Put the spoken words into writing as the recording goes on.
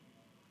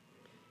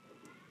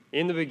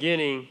In the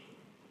beginning,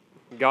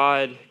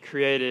 God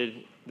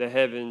created the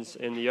heavens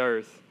and the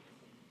earth.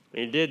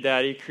 And He did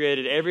that. He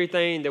created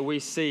everything that we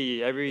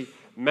see, every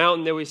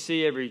mountain that we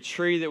see, every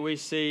tree that we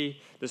see,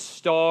 the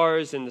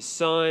stars and the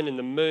sun and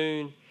the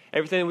moon.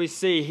 Everything that we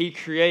see, He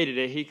created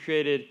it. He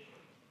created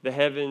the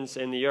heavens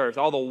and the earth.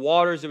 All the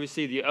waters that we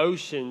see, the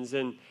oceans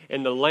and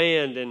the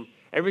land and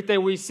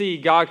everything we see,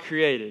 God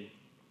created.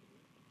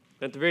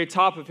 At the very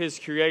top of His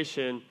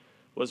creation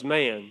was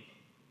man.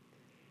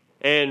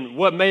 And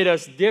what made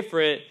us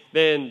different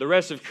than the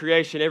rest of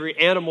creation, every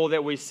animal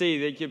that we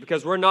see,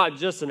 because we're not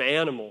just an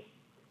animal.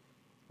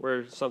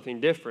 We're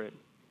something different.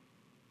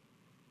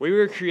 We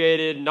were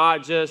created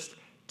not just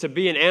to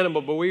be an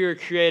animal, but we were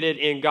created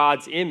in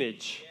God's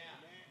image.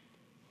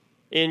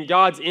 In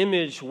God's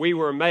image, we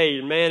were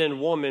made. Man and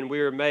woman, we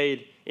were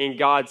made in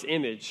God's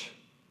image.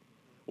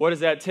 What does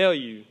that tell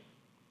you?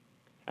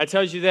 That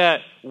tells you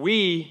that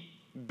we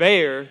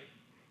bear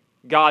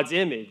God's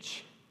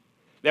image.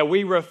 That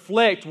we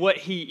reflect what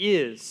He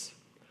is.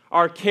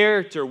 Our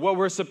character, what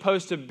we're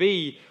supposed to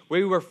be.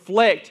 We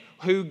reflect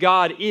who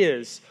God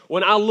is.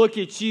 When I look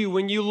at you,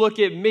 when you look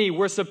at me,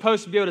 we're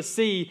supposed to be able to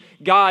see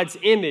God's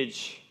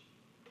image.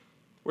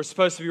 We're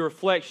supposed to be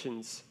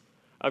reflections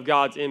of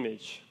God's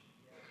image.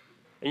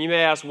 And you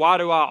may ask, why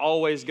do I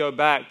always go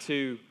back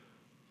to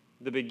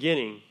the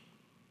beginning?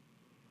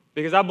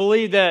 Because I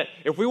believe that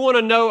if we want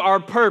to know our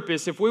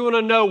purpose, if we want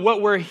to know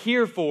what we're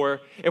here for,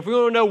 if we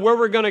want to know where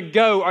we're going to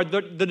go or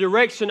the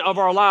direction of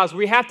our lives,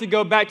 we have to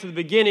go back to the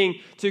beginning,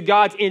 to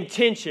God's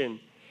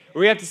intention.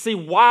 We have to see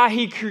why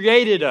He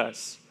created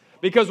us.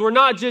 Because we're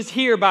not just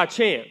here by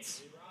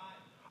chance.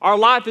 Our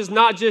life is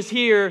not just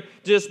here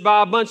just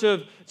by a bunch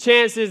of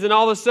chances and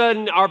all of a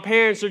sudden our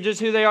parents are just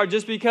who they are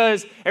just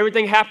because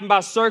everything happened by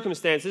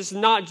circumstance. This is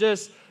not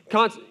just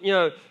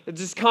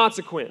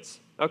consequence.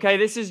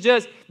 Okay,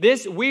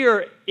 we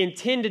are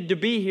intended to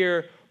be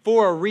here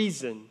for a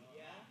reason.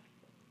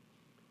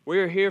 We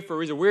are here for a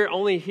reason. We're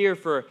only here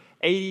for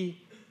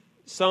 80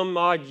 some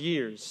odd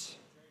years.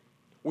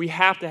 We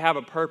have to have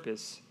a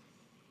purpose.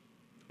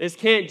 This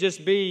can't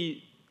just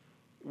be,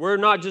 we're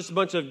not just a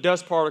bunch of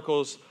dust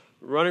particles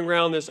running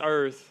around this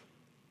earth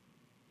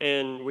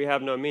and we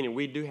have no meaning.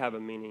 We do have a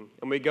meaning.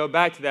 And we go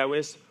back to that.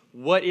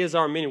 What is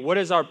our meaning? What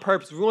is our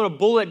purpose? If we want to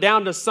boil it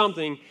down to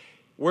something,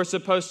 we're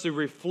supposed to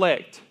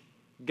reflect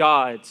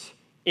God's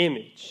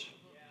image.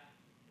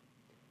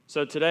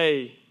 So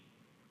today,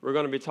 we're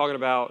going to be talking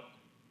about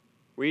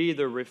we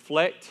either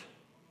reflect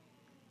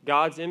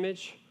God's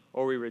image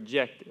or we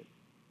reject it.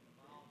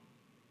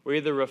 We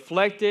either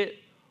reflect it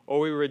or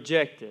we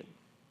reject it.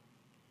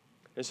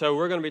 And so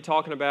we're going to be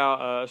talking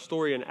about a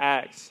story in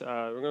Acts.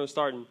 We're going to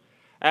start in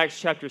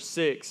Acts chapter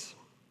 6.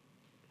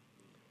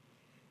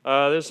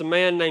 There's a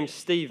man named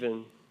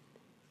Stephen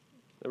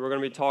that we're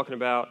going to be talking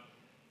about.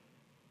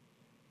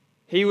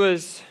 He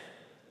was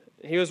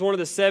one of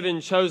the 7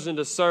 chosen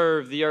to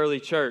serve the early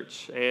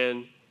church,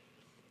 and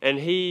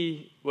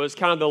he was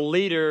kind of the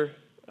leader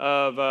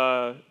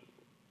of,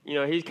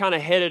 he kind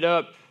of headed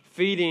up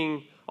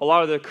feeding a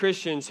lot of the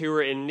Christians who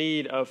were in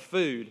need of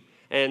food,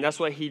 and that's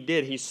what he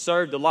did. He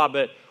served a lot,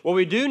 but what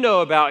we do know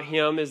about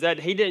him is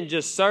that he didn't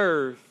just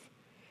serve.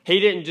 He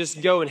didn't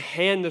just go and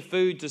hand the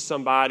food to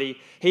somebody.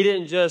 He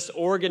didn't just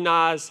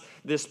organize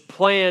this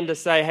plan to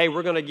say, hey,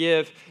 we're going to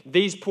give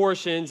these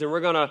portions and we're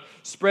going to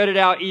spread it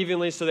out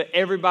evenly so that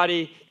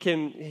everybody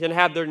can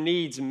have their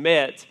needs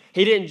met.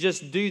 He didn't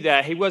just do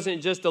that. He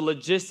wasn't just a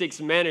logistics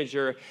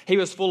manager. He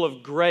was full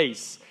of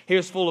grace. He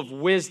was full of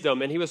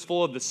wisdom, and he was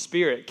full of the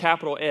Spirit,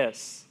 capital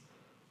S.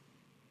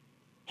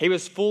 He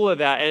was full of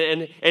that,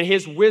 and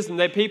his wisdom,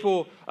 that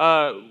people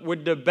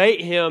would debate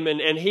him,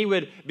 and he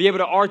would be able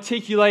to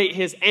articulate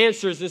his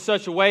answers in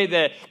such a way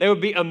that they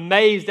would be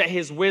amazed at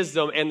his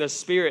wisdom and the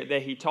Spirit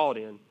that he taught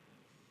in.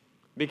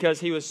 Because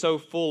he was so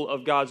full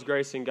of God's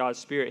grace and God's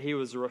Spirit, he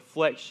was a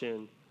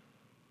reflection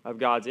of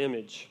God's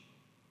image.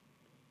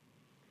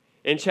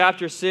 In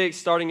chapter 6,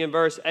 starting in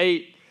verse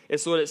 8,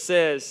 it's what it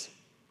says.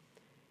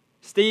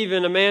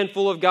 Stephen, a man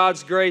full of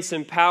God's grace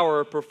and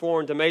power,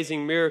 performed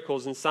amazing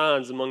miracles and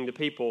signs among the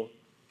people.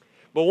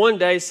 But one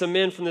day, some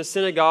men from the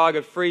synagogue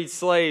of freed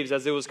slaves,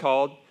 as it was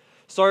called,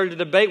 started to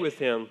debate with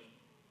him.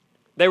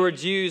 They were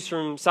Jews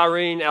from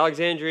Cyrene,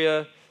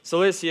 Alexandria,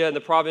 Cilicia, and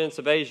the province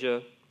of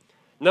Asia.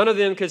 None of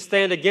them could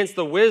stand against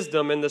the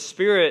wisdom and the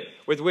spirit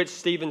with which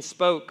Stephen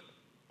spoke.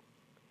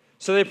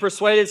 So they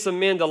persuaded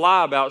some men to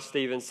lie about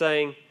Stephen,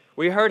 saying,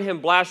 "We heard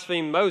him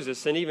blaspheme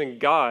Moses and even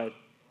God."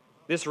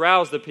 This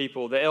roused the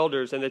people, the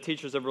elders, and the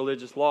teachers of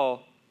religious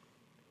law.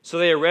 So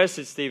they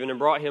arrested Stephen and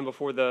brought him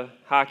before the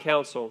high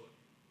council.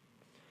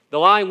 The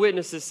lying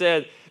witnesses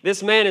said,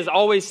 "This man is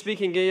always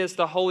speaking against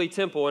the holy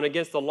temple and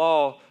against the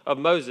law of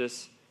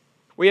Moses.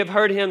 We have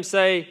heard him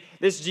say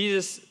this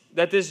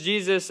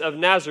Jesus of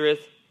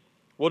Nazareth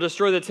will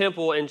destroy the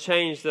temple and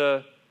change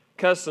the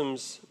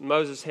customs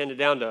Moses handed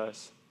down to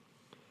us."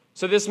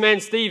 So this man,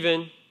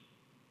 Stephen,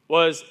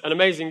 was an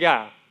amazing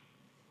guy.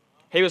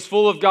 He was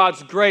full of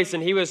God's grace,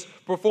 and he was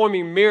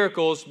performing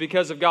miracles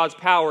because of God's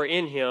power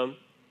in him.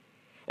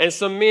 And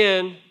some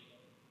men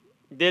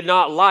did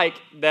not like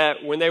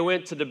that when they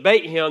went to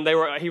debate him,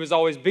 he was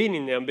always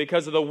beating them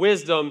because of the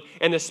wisdom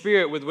and the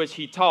spirit with which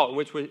he taught,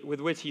 with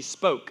which he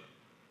spoke.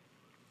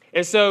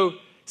 And so,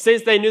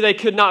 since they knew they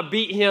could not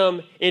beat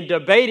him in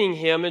debating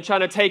him and trying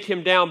to take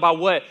him down by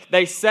what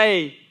they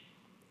say,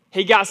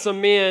 they got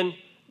some men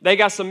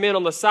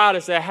on the side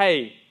and said,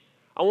 hey,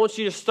 I want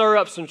you to stir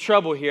up some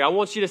trouble here. I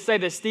want you to say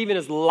that Stephen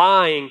is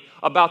lying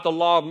about the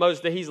law of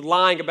Moses, that he's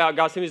lying about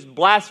God's name, he's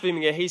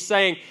blaspheming it. He's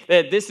saying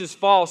that this is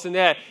false and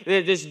that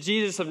this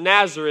Jesus of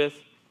Nazareth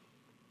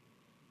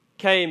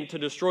came to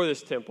destroy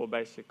this temple,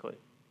 basically.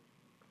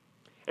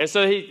 And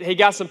so he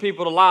got some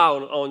people to lie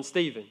on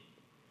Stephen.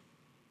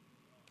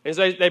 And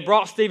so they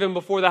brought Stephen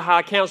before the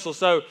high council.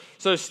 So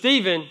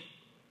Stephen,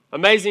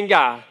 amazing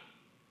guy,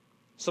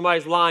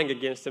 somebody's lying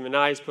against him, and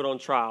now he's put on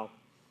trial.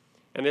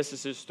 And this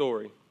is his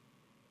story.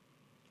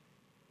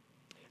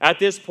 At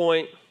this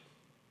point,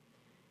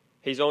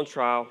 he's on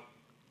trial.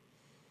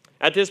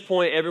 At this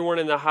point, everyone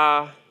in the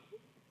high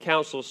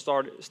council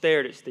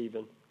stared at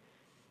Stephen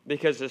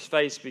because his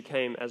face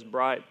became as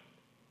bright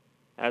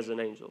as an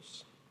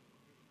angel's.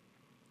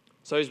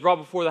 So he's brought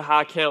before the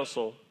high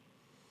council.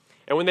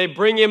 And when they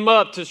bring him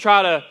up to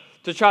try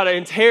to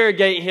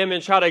interrogate him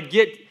and try to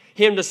get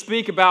him to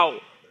speak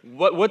about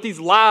what these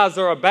lies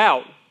are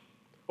about,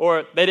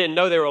 or they didn't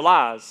know they were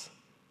lies,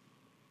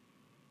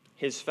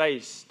 his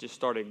face just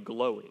started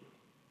glowing.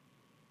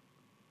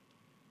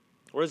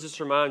 What does this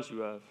remind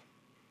you of?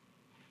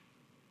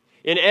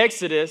 In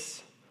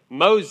Exodus,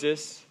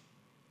 Moses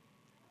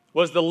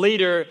was the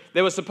leader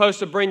that was supposed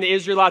to bring the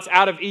Israelites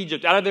out of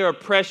Egypt, out of their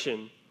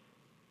oppression.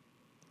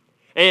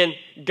 And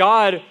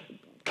God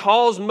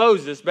calls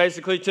Moses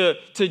basically to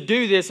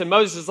do this, and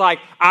Moses is like,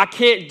 I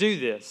can't do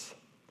this.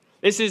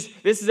 This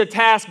is a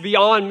task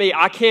beyond me.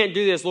 I can't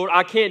do this, Lord.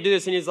 I can't do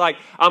this. And he's like,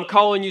 I'm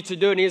calling you to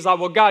do it. And he's like,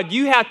 well, God,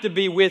 you have to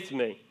be with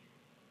me.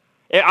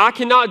 I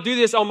cannot do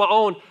this on my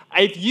own.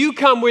 If you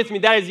come with me,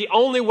 that is the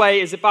only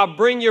way, is if I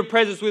bring your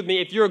presence with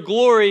me, if your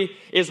glory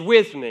is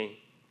with me.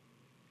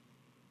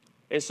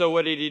 And so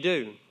what did he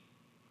do?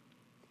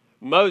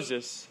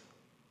 Moses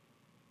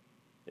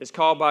is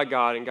called by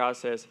God, and God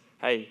says,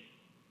 hey,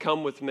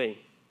 come with me.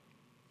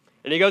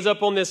 And he goes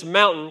up on this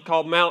mountain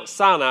called Mount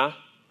Sinai,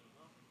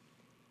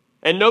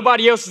 and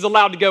nobody else is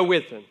allowed to go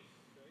with him.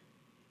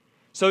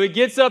 So he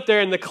gets up there,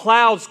 and the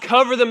clouds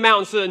cover the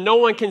mountain so that no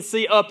one can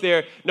see up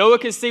there. No one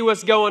can see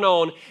what's going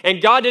on. And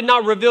God did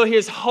not reveal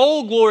his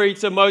whole glory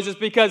to Moses,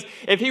 because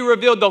if he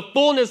revealed the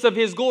fullness of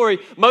his glory,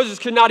 Moses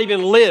could not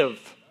even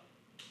live.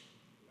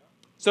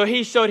 So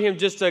he showed him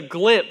just a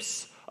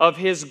glimpse of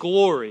his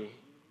glory.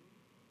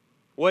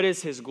 What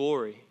is his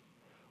glory?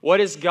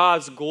 What is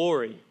God's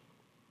glory?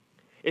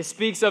 It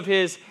speaks of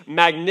his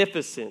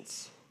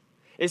magnificence.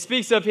 It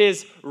speaks of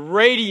his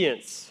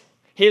radiance,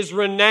 his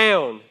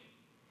renown,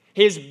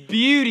 his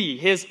beauty,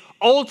 his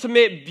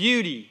ultimate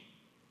beauty.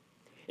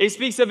 It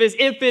speaks of his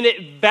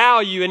infinite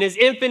value and his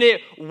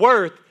infinite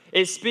worth.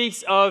 It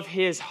speaks of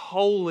his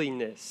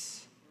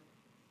holiness.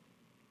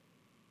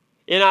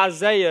 In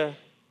Isaiah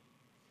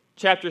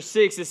chapter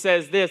 6, it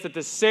says this, that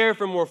the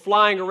seraphim were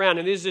flying around,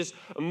 and these just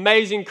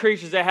amazing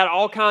creatures that had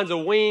all kinds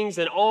of wings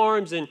and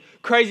arms and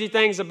crazy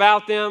things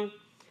about them.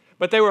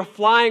 But they were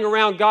flying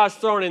around God's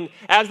throne, and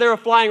as they were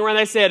flying around,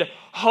 they said,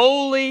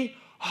 holy,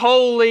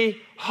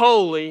 holy,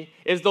 holy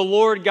is the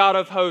Lord God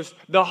of hosts.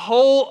 The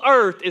whole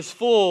earth is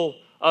full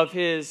of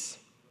his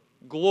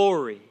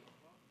glory.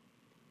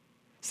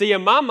 See,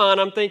 in my mind,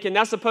 I'm thinking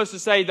that's supposed to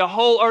say the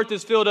whole earth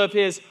is filled of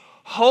his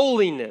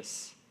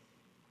holiness.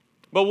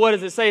 But what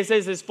does it say? It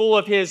says it's full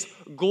of his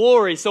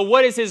glory. So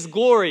what is his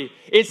glory?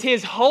 It's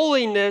his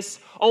holiness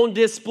on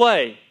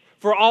display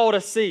for all to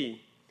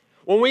see.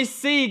 When we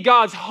see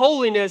God's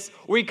holiness,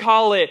 we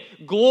call it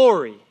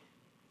glory.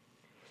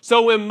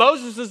 So when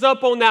Moses was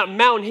up on that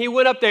mountain, he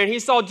went up there and he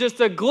saw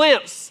just a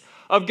glimpse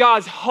of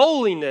God's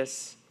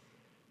holiness.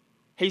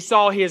 He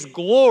saw his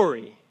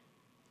glory.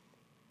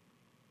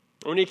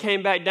 When he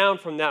came back down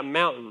from that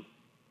mountain,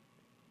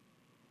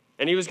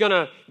 and he was going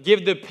to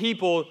give the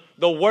people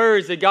the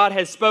words that God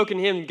had spoken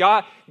to him.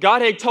 God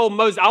had told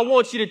Moses, I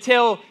want you to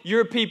tell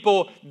your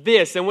people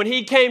this. And when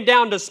he came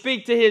down to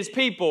speak to his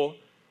people,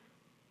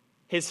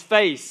 his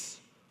face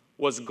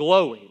was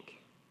glowing.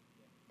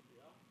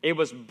 It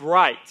was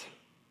bright.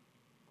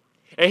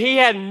 And he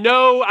had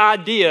no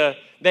idea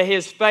that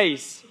his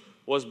face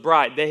was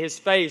bright, that his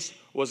face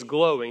was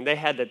glowing. They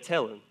had to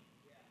tell him.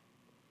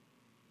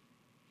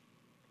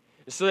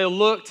 And so they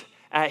looked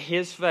at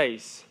his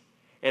face,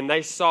 and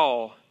they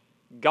saw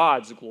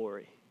God's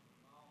glory.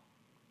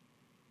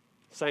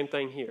 Same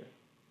thing here.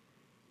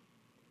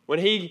 When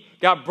he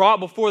got brought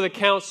before the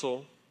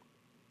council,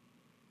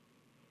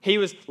 he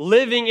was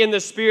living in the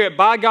Spirit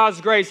by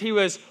God's grace. He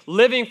was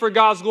living for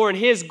God's glory. And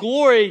his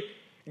glory,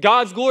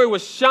 God's glory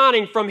was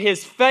shining from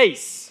his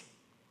face.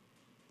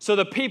 So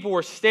the people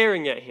were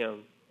staring at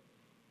him.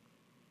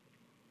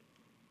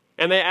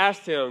 And they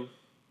asked him,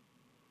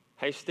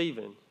 hey,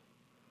 Stephen,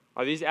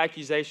 are these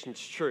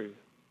accusations true?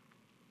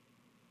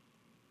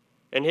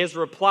 And his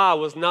reply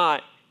was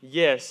not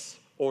yes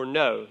or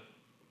no.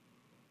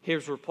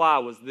 his reply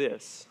was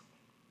this.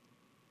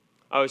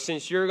 Oh,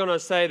 since you're going to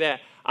say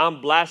that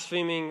I'm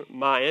blaspheming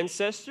my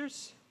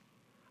ancestors,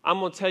 I'm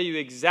going to tell you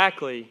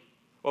exactly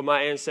what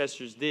my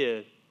ancestors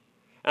did.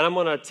 And I'm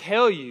going to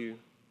tell you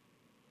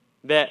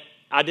that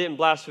I didn't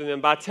blaspheme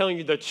them by telling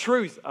you the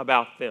truth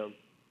about them.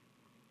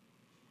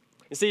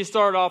 You see, he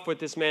started off with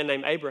this man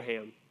named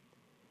Abraham.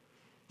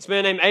 This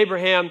man named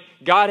Abraham,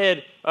 God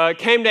had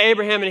came to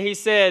Abraham and he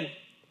said,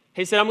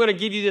 I'm going to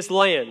give you this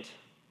land.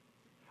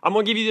 I'm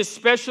going to give you this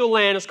special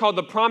land. It's called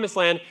the Promised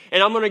Land,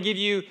 and I'm going to give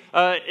you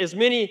as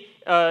many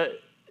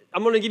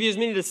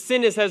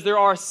descendants as there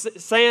are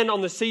sand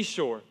on the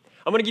seashore.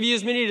 I'm going to give you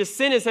as many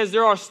descendants as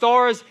there are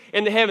stars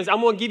in the heavens.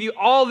 I'm going to give you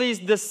all these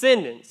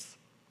descendants.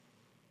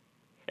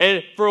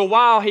 And for a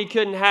while, he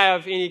couldn't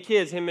have any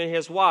kids, him and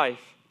his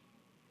wife.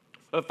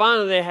 But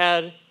finally, they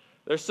had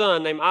their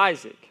son named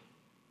Isaac.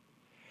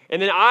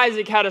 And then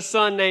Isaac had a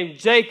son named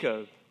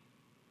Jacob.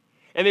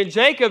 And then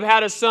Jacob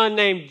had a son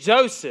named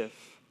Joseph.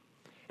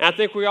 And I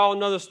think we all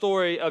know the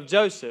story of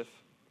Joseph.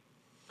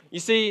 You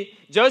see,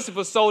 Joseph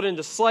was sold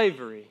into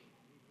slavery.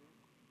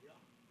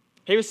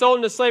 He was sold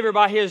into slavery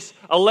by his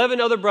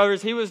 11 other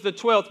brothers. He was the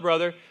 12th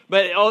brother.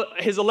 But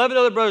his 11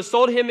 other brothers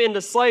sold him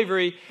into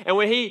slavery. And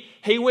when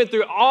he went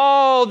through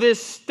all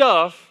this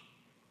stuff,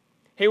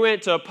 he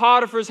went to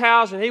Potiphar's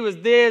house, and he was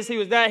this, he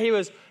was that. He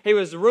was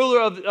the ruler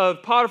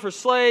of Potiphar's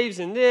slaves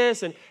and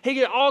this. And he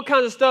did all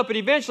kinds of stuff. But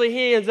eventually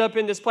he ends up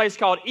in this place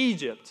called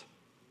Egypt.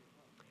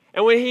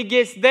 And when he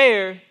gets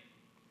there,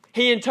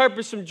 he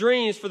interprets some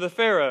dreams for the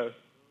Pharaoh.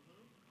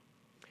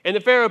 And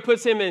the Pharaoh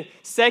puts him in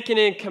second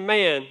in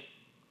command.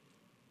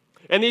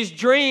 And these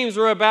dreams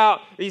were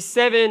about these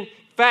 7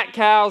 fat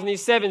cows and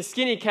these 7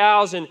 skinny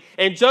cows. And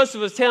Joseph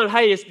was telling him,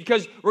 hey, it's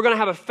because we're going to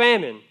have a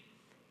famine.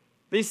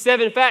 These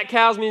 7 fat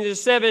cows means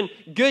there's 7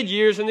 good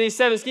years, and these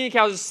 7 skinny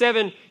cows is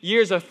 7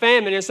 years of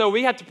famine. And so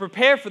we have to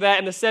prepare for that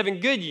in the 7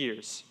 good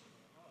years.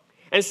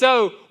 And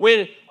so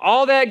when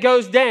all that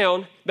goes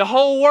down, the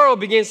whole world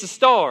begins to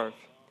starve.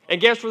 And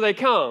guess where they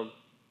come?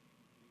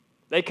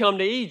 They come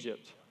to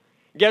Egypt.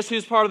 Guess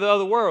who's part of the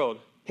other world?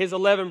 His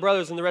 11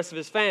 brothers and the rest of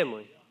his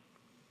family.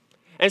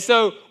 And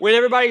so when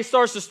everybody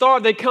starts to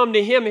starve, they come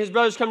to him. His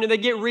brothers come to him. They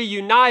get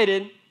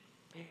reunited.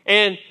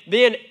 And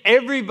then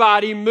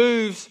everybody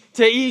moves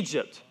to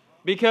Egypt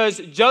because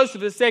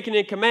Joseph is second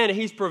in command and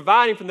he's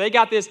providing for them. They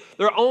got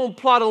their own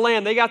plot of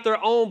land. They got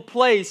their own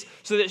place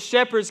so that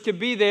shepherds could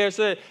be there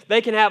so that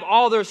they can have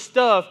all their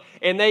stuff,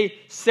 and they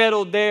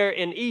settled there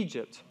in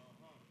Egypt.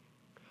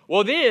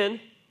 Well, then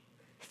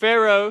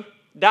Pharaoh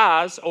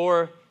dies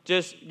or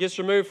just gets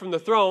removed from the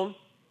throne,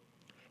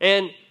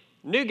 and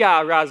new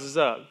guy rises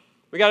up.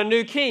 We got a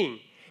new king,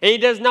 and he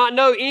does not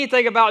know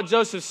anything about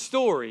Joseph's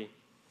story.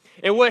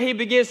 And what he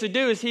begins to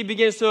do is he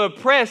begins to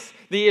oppress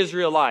the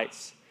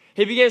Israelites.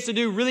 He begins to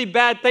do really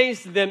bad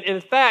things to them.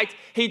 In fact,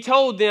 he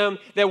told them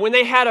that when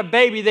they had a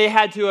baby, they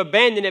had to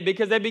abandon it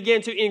because they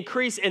began to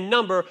increase in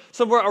number,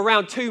 somewhere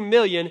around 2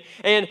 million.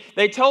 And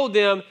they told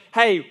them,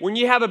 hey, when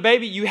you have a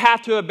baby, you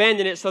have to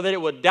abandon it so that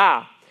it would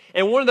die.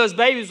 And one of those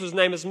babies was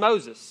named as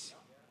Moses.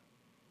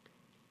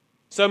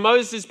 So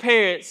Moses'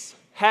 parents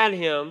had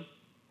him,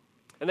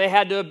 and they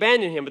had to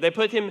abandon him. But they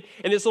put him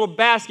in this little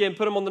basket and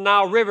put him on the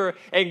Nile River.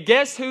 And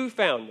guess who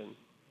found him?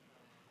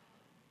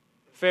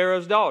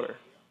 Pharaoh's daughter.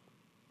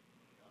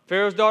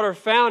 Pharaoh's daughter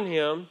found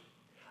him,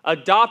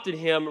 adopted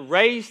him,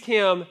 raised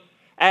him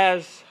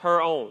as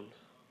her own.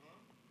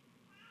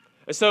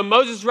 And so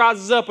Moses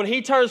rises up. When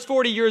he turns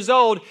 40 years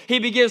old, he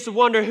begins to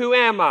wonder, who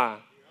am I?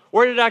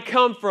 Where did I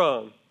come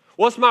from?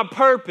 What's my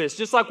purpose?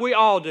 Just like we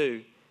all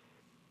do.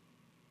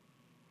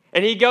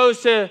 And he goes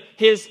to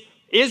his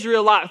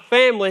Israelite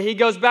family. He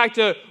goes back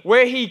to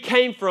where he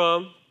came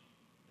from,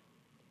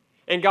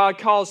 and God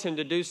calls him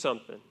to do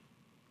something.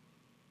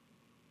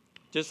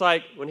 Just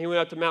like when he went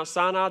up to Mount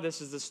Sinai,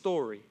 this is the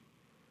story.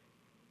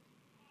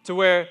 To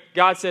where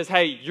God says,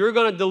 hey, you're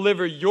going to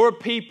deliver your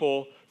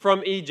people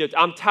from Egypt.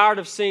 I'm tired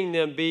of seeing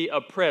them be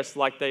oppressed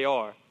like they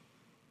are.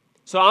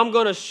 So I'm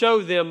going to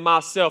show them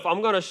myself.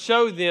 I'm going to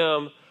show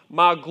them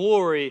my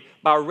glory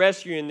by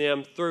rescuing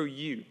them through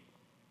you.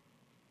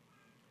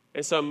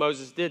 And so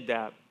Moses did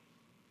that.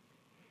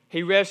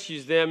 He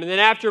rescues them. And then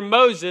after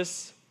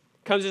Moses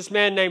comes this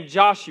man named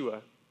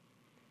Joshua.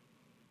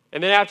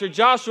 And then after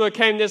Joshua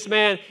came this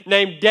man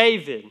named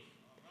David. And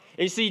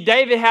you see,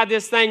 David had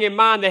this thing in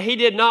mind that he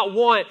did not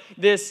want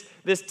this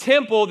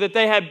temple that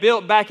they had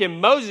built back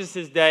in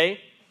Moses' day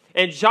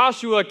and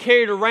Joshua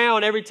carried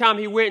around every time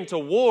he went into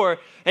war.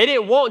 They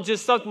didn't want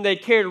just something they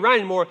carried around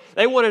anymore.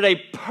 They wanted a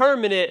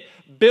permanent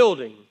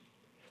building.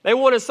 They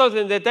wanted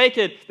something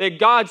that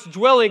God's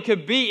dwelling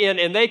could be in,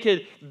 and they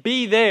could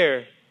be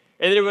there,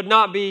 and it would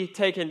not be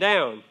taken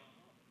down.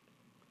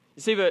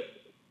 You see, but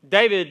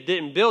David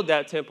didn't build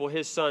that temple.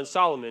 His son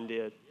Solomon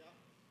did.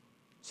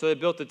 So they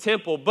built the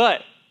temple,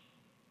 but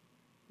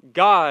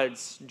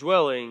God's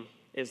dwelling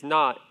is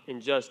not in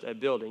just a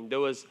building. There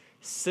was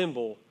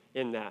symbol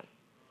in that.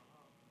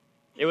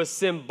 It was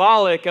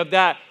symbolic of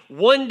that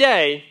one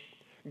day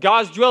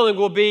God's dwelling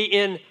will be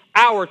in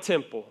our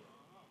temple.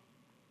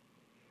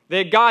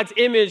 that God's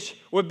image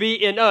would be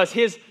in us.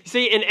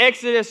 See, in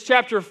Exodus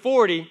chapter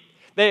 40,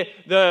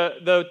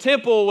 the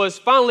temple was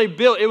finally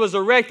built. It was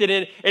erected,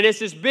 and it's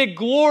this big,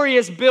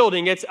 glorious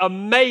building. It's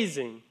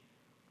amazing.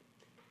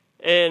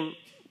 And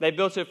they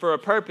built it for a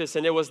purpose,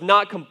 and it was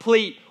not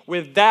complete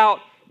without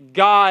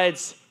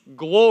God's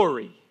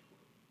glory.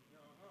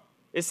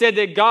 It said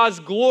that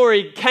God's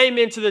glory came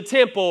into the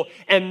temple,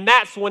 and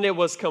that's when it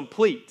was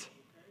complete.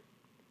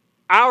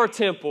 Our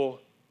temple,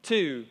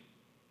 too,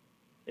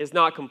 is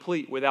not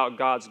complete without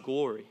God's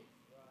glory.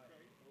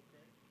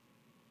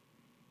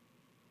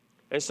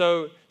 And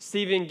so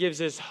Stephen gives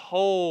this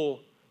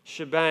whole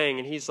shebang,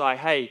 and he's like,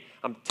 hey,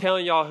 I'm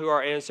telling y'all who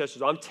our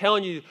ancestors are. I'm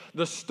telling you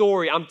the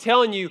story. I'm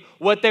telling you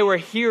what they were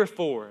here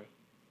for.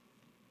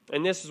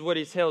 And this is what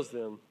he tells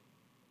them.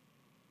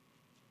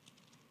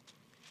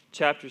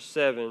 Chapter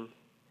 7,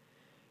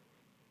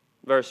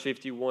 verse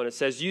 51. It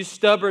says, you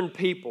stubborn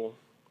people,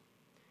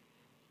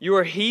 you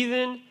are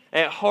heathen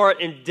at heart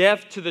and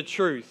deaf to the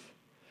truth.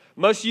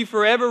 Must you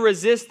forever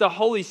resist the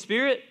Holy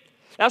Spirit?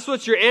 That's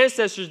what your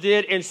ancestors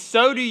did, and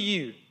so do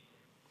you.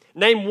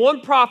 Name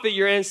one prophet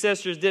your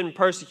ancestors didn't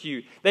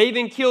persecute. They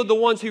even killed the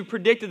ones who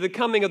predicted the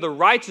coming of the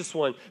righteous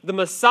one, the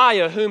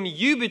Messiah, whom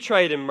you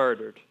betrayed and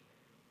murdered.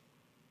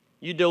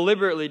 You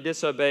deliberately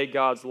disobeyed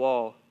God's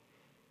law,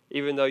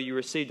 even though you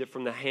received it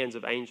from the hands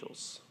of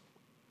angels.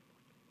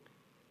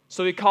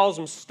 So he calls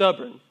them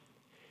stubborn.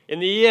 In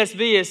the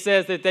ESV, it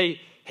says that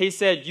he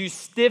said, you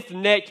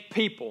stiff-necked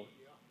people.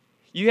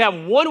 You have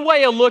one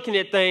way of looking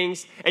at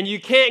things, and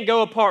you can't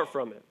go apart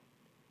from it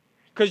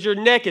because your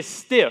neck is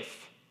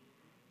stiff,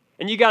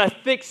 and you got a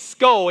thick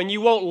skull, and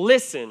you won't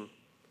listen.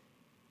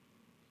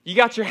 You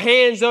got your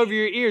hands over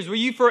your ears. Will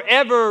you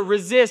forever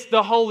resist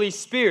the Holy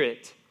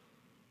Spirit?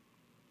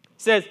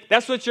 It says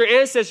that's what your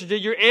ancestors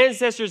did. Your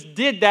ancestors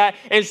did that,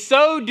 and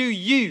so do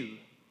you.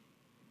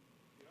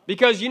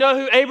 Because you know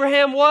who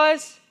Abraham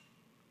was?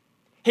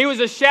 He was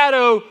a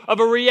shadow of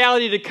a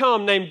reality to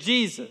come named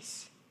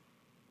Jesus.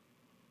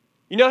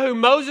 You know who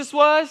Moses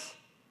was?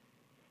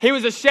 He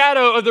was a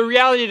shadow of the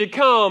reality to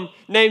come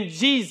named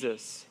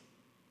Jesus.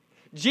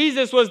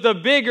 Jesus was the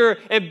bigger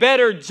and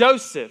better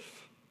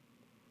Joseph.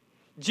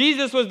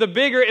 Jesus was the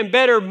bigger and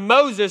better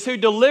Moses who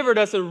delivered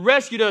us and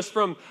rescued us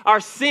from our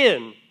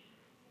sin.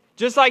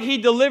 Just like he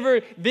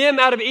delivered them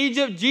out of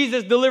Egypt,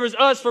 Jesus delivers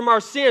us from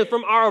our sin,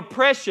 from our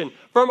oppression,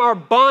 from our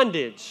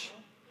bondage.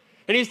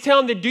 And he's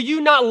telling them, do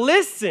you not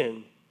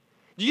listen?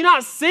 Do you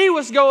not see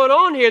what's going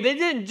on here?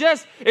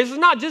 It's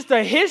not just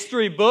a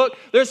history book.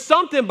 There's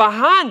something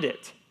behind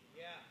it.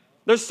 Yeah.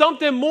 There's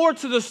something more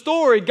to the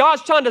story.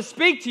 God's trying to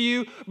speak to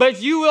you,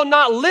 but you will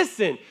not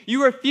listen.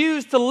 You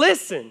refuse to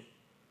listen.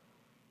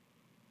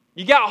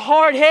 You got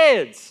hard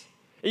heads,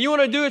 and you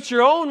want to do it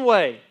your own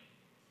way,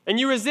 and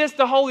you resist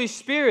the Holy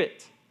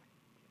Spirit.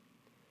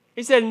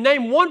 He said,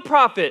 name one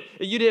prophet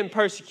that you didn't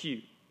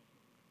persecute.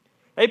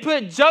 They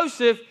put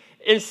Joseph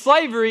in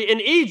slavery in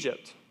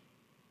Egypt.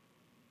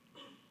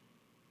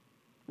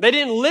 They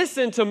didn't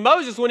listen to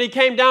Moses when he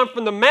came down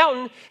from the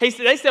mountain. They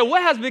said,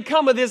 what has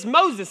become of this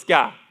Moses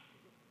guy?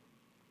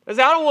 They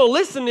said, I don't want to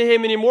listen to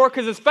him anymore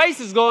because his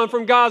face is glowing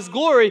from God's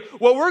glory.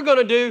 What we're going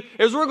to do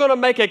is we're going to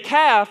make a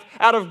calf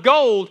out of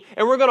gold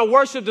and we're going to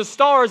worship the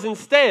stars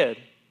instead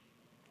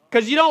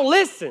because you don't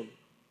listen.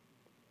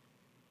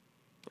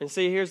 And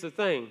see, here's the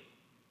thing.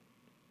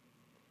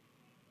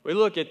 We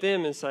look at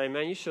them and say,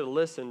 man, you should have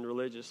listened,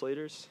 religious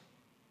leaders.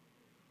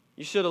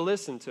 You should have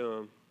listened to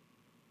them.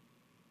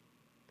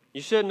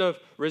 You shouldn't have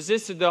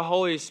resisted the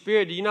Holy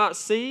Spirit. Do you not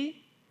see?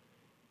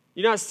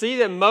 Do you not see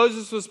that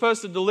Moses was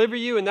supposed to deliver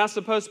you and that's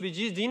supposed to be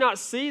Jesus? Do you not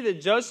see that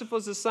Joseph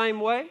was the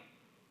same way?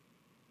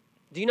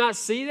 Do you not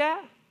see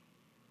that?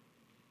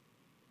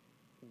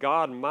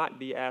 God might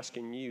be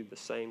asking you the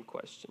same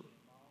question.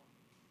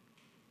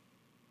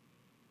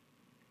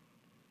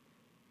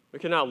 We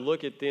cannot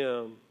look at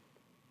them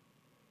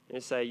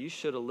and say, you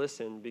should have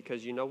listened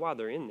because you know why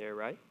they're in there,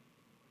 right?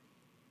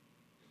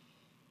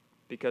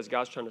 Because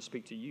God's trying to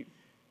speak to you.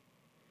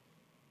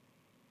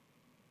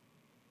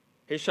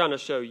 He's trying to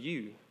show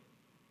you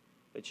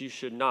that you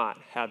should not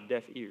have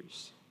deaf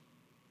ears.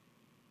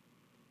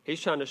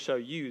 He's trying to show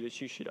you that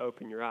you should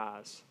open your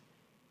eyes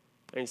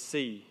and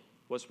see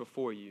what's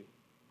before you.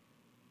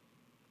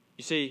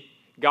 You see,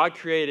 God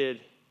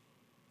created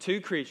two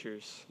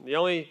creatures, the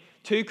only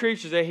two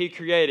creatures that he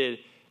created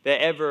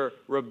that ever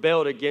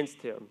rebelled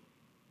against him.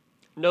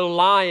 No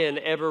lion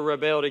ever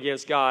rebelled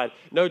against God.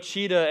 No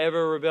cheetah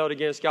ever rebelled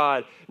against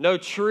God. No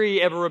tree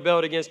ever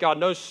rebelled against God.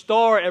 No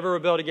star ever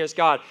rebelled against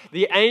God.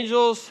 The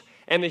angels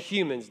and the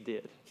humans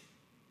did.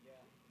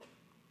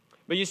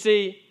 But you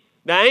see,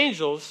 the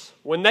angels,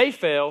 when they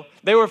fell,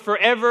 they were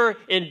forever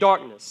in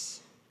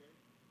darkness.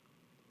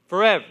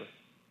 Forever.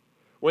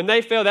 When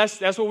they fell, that's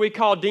what we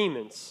call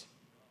demons.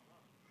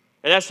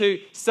 And that's who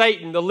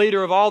Satan, the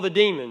leader of all the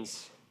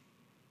demons,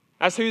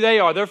 that's who they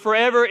are. They're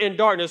forever in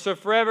darkness. They're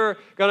forever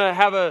going to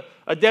have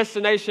a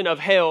destination of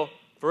hell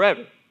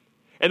forever.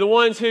 And the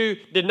ones who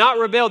did not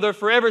rebel, they're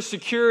forever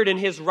secured in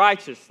his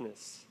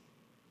righteousness.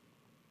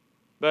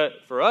 But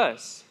for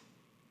us,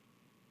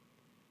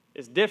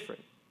 is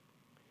different.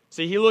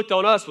 See, he looked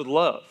on us with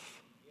love.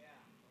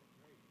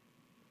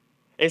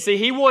 And see,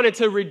 he wanted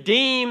to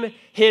redeem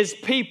his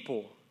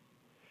people.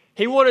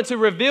 He wanted to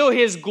reveal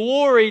his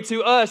glory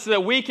to us so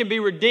that we can be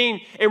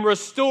redeemed and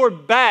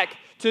restored back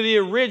to the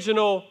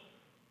original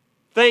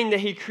thing that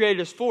he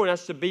created us for, and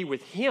that's to be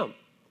with him.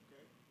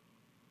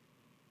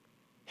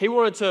 He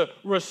wanted to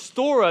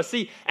restore us.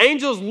 See,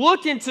 angels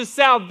look into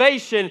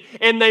salvation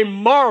and they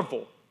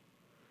marvel.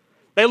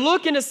 They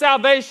look into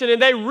salvation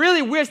and they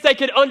really wish they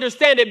could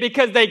understand it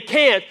because they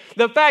can't.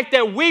 The fact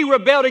that we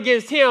rebelled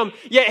against him,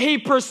 yet he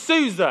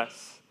pursues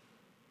us.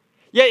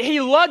 Yet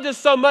he loved us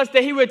so much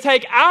that he would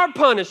take our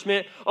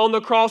punishment on the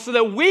cross so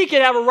that we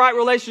could have a right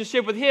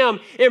relationship with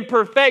him in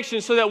perfection,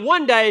 so that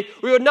one day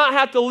we would not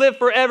have to live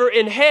forever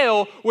in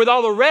hell with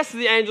all the rest of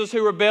the angels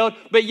who rebelled,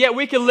 but yet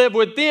we could live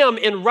with them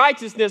in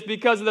righteousness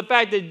because of the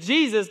fact that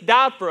Jesus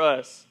died for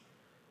us.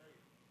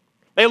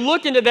 They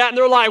look into that and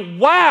they're like,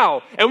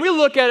 wow. And we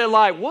look at it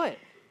like, what?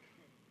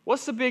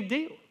 What's the big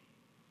deal?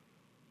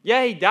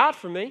 Yeah, he died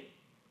for me.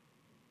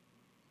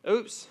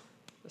 Oops,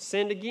 I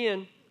sinned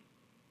again.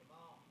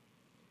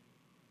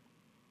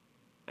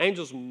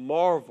 Angels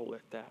marvel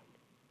at that.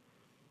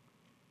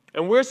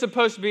 And we're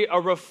supposed to be a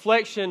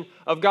reflection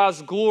of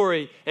God's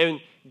glory.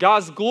 And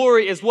God's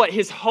glory is what?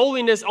 His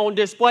holiness on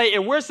display.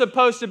 And we're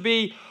supposed to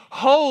be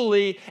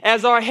holy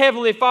as our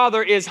Heavenly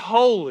Father is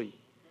holy.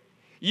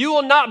 You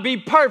will not be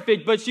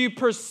perfect, but you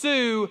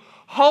pursue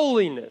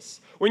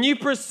holiness. When you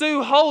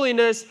pursue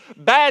holiness,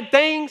 bad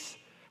things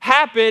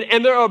happen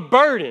and they're a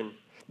burden.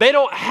 They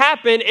don't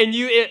happen and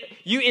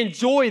you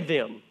enjoy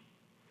them.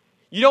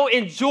 You don't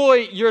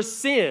enjoy your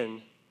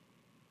sin.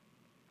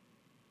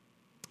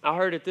 I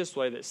heard it this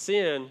way, that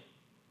sin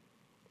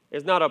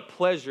is not a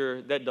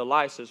pleasure that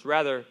delights us.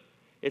 Rather,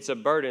 it's a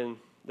burden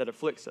that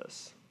afflicts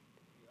us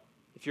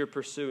if you're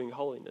pursuing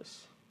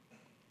holiness.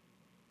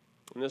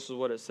 And this is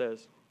what it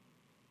says.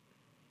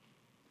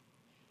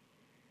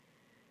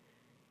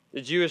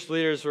 The Jewish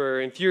leaders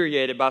were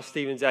infuriated by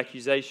Stephen's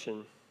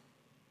accusation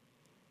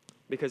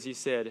because he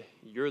said,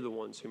 "You're the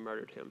ones who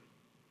murdered him.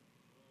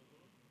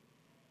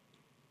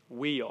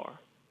 We are.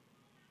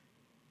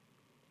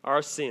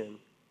 Our sin."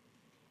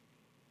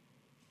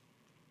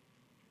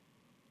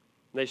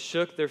 They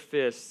shook their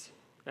fists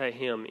at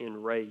him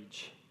in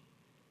rage.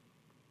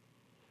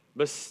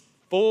 But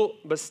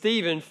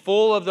Stephen,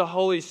 full of the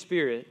Holy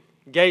Spirit,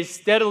 gazed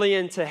steadily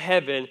into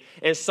heaven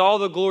and saw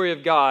the glory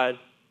of God.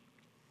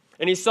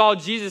 And he saw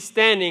Jesus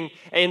standing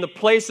in the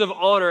place of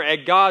honor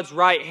at God's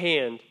right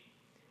hand.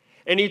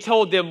 And he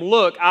told them,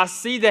 "Look, I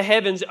see the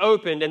heavens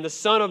opened and the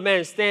Son of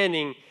Man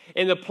standing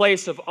in the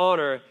place of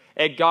honor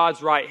at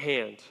God's right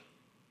hand."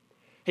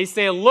 He's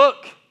saying,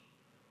 look,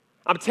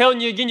 I'm telling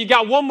you again, you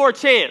got one more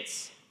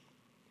chance.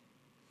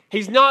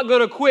 He's not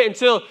going to quit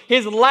until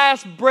his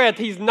last breath.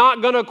 He's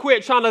not going to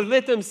quit trying to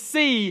let them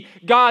see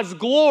God's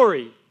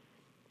glory.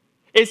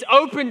 It's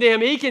open to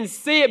him. He can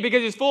see it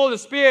because he's full of the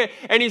Spirit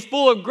and he's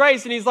full of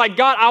grace. And he's like,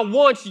 God, I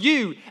want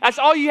you. That's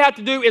all you have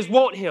to do is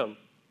want him.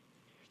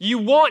 You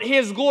want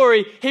his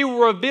glory, he will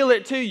reveal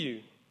it to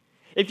you.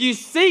 If you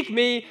seek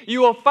me,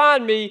 you will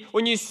find me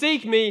when you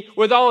seek me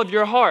with all of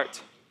your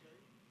heart.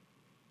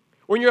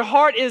 When your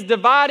heart is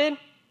divided,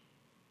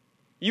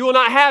 you will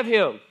not have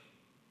him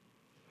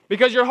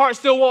because your heart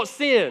still wants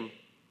sin.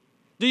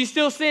 Do you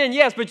still sin?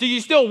 Yes, but do you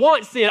still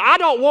want sin? I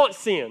don't want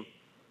sin.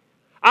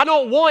 I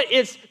don't want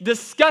its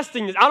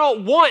disgustingness. I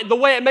don't want the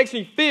way it makes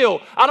me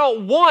feel. I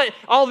don't want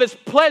all of its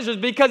pleasures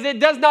because it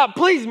does not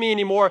please me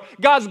anymore.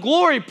 God's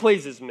glory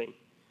pleases me.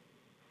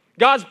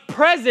 God's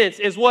presence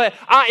is what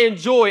I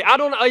enjoy. I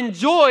don't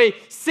enjoy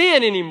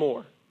sin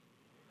anymore.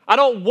 I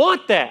don't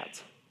want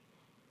that.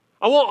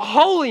 I want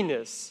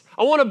holiness.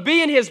 I want to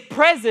be in his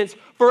presence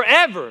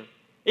forever.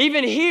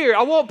 Even here,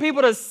 I want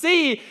people to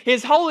see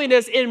his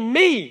holiness in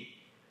me.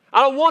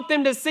 I don't want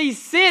them to see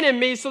sin in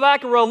me so that I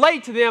can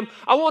relate to them.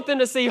 I want them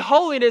to see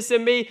holiness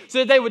in me so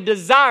that they would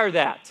desire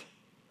that.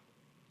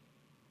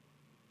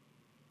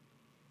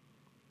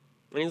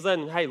 And he's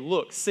letting, hey,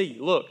 look,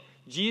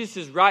 Jesus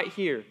is right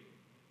here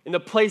in the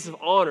place of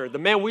honor. The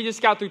man we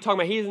just got through talking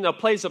about, he's in the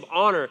place of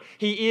honor.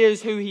 He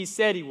is who he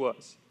said he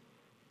was.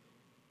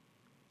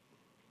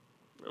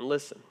 And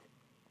listen.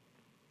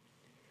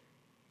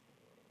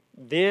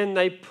 Then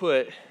they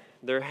put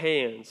their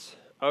hands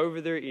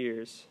over their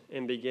ears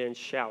and began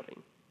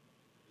shouting.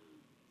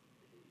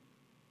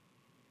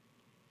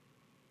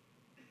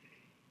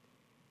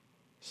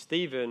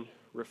 Stephen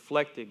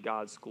reflected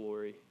God's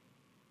glory.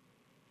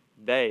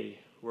 They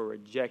were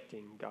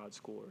rejecting God's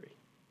glory.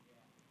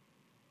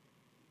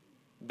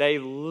 They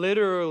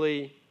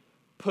literally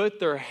put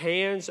their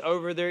hands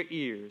over their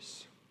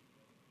ears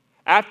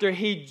after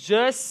he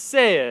just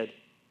said,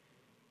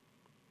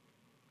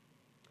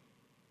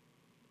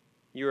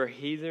 "You are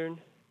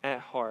heathen at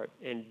heart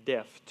and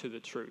deaf to the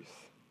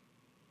truth."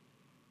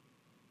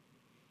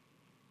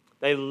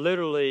 They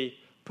literally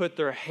put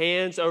their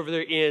hands over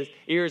their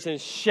ears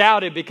and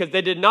shouted because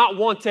they did not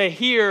want to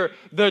hear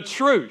the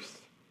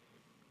truth.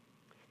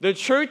 The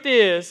truth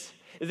is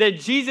is that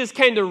Jesus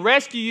came to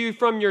rescue you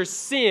from your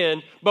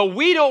sin, but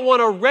we don't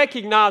want to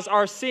recognize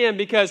our sin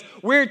because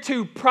we're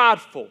too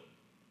prideful.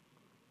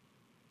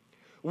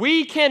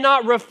 We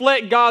cannot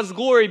reflect God's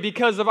glory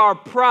because of our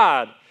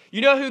pride.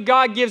 You know who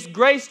God gives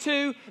grace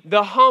to?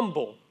 The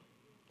humble.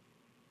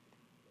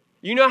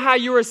 You know how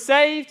you were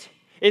saved?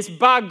 It's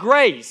by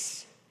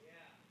grace.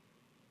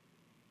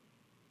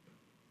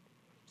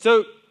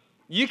 So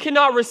you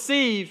cannot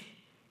receive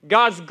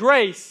God's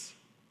grace,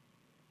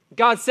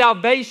 God's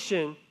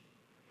salvation,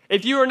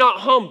 if you are not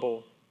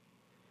humble.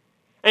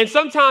 And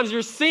sometimes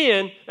your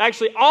sin,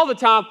 actually all the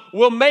time,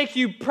 will make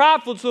you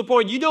prideful to the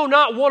point you do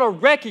not want to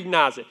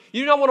recognize it.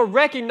 You do not want to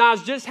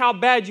recognize just how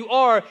bad you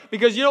are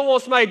because you don't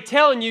want somebody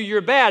telling you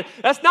you're bad.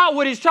 That's not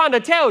what he's trying to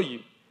tell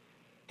you.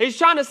 He's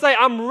trying to say,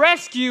 I'm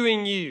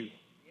rescuing you.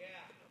 Yeah.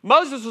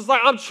 Moses was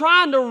like, I'm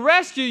trying to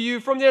rescue you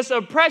from this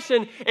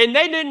oppression, and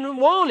they didn't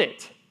want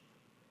it.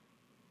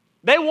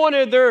 They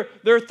wanted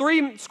their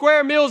 3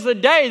 square meals a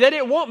day. They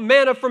didn't want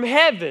manna from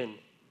heaven.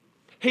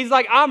 He's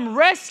like, I'm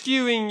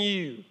rescuing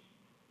you.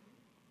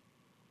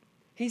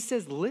 He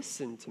says,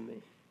 listen to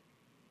me.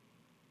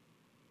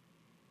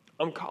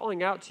 I'm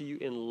calling out to you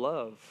in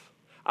love.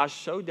 I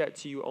showed that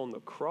to you on the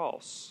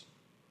cross.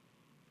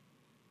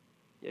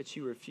 Yet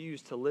you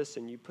refuse to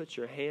listen. You put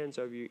your hands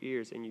over your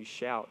ears and you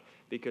shout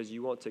because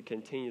you want to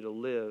continue to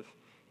live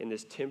in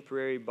this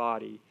temporary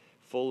body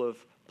full of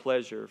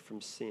pleasure from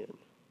sin.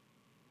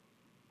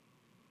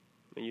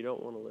 And you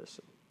don't want to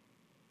listen.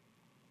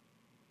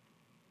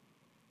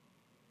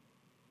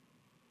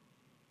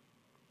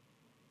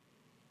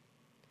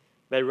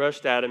 They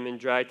rushed at him and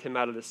dragged him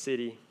out of the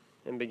city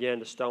and began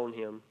to stone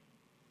him.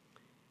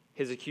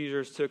 His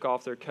accusers took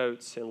off their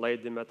coats and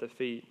laid them at the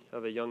feet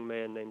of a young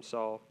man named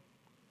Saul.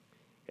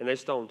 And they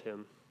stoned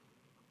him.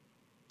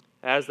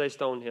 As they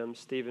stoned him,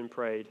 Stephen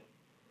prayed,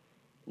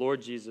 Lord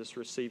Jesus,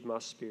 receive my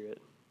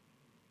spirit.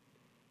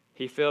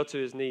 He fell to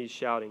his knees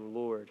shouting,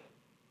 Lord,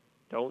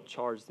 don't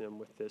charge them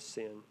with this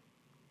sin.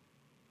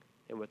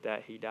 And with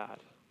that, he died.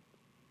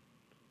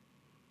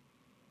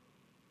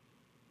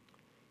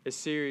 This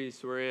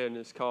series we're in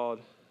is called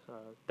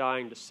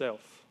Dying to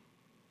Self.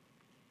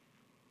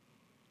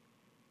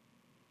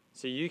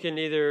 So you can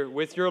either,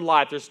 with your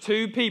life, there's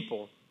 2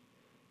 people,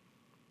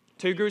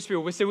 2 groups of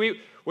people.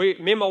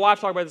 Me and my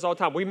wife talk about this all the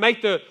time. We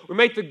make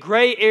the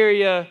gray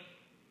area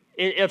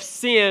of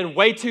sin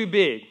way too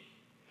big.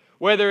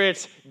 Whether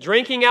it's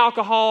drinking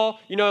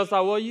alcohol, it's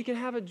like, well, you can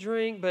have a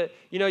drink, but,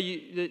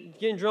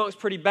 getting drunk is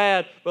pretty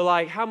bad. But,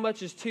 like, how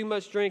much is too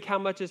much drink? How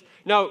much is...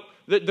 No,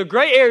 the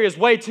gray area is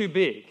way too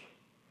big.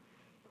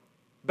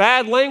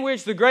 Bad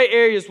language, the gray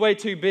area is way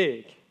too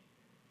big.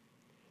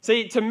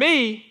 See, to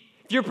me,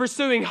 if you're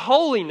pursuing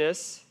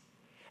holiness,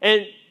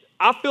 and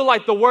I feel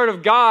like the Word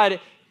of God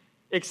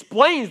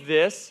explains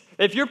this,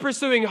 if you're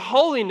pursuing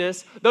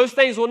holiness, those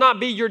things will not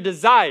be your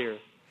desire.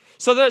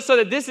 So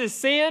that this is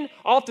sin,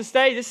 off the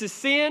stage, this is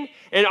sin,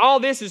 and all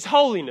this is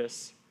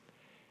holiness.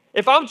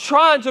 If I'm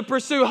trying to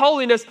pursue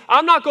holiness,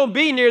 I'm not going to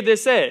be near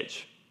this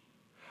edge.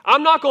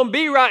 I'm not going to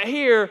be right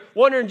here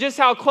wondering just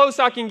how close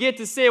I can get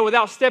to sin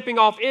without stepping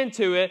off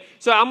into it.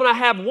 So I'm going to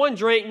have one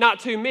drink,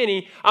 not too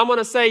many. I'm going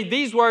to say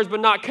these words,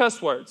 but not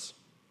cuss words.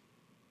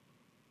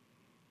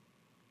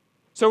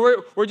 So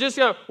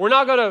we're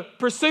not going to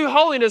pursue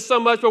holiness so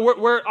much, but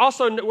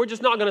we're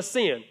just not going to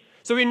sin.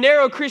 So we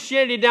narrow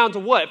Christianity down to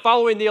what?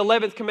 Following the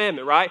 11th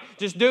commandment, right?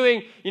 Just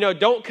doing,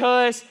 don't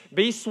cuss,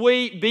 be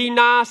sweet, be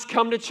nice,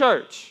 come to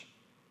church.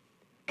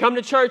 Come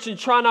to church and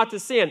try not to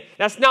sin.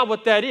 That's not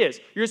what that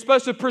is. You're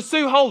supposed to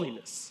pursue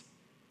holiness.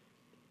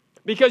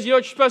 Because you know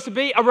what you're supposed to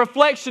be? A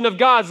reflection of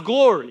God's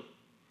glory.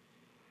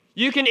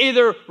 You can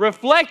either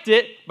reflect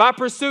it by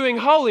pursuing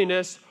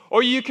holiness,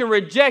 or you can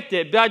reject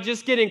it by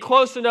just getting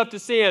close enough to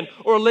sin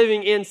or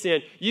living in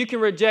sin. You can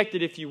reject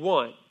it if you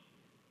want.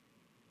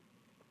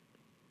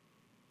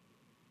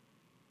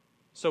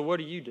 So what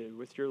do you do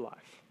with your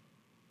life?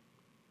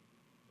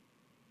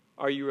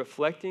 Are you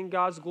reflecting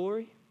God's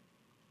glory?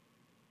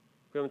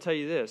 I'm going to tell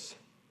you this.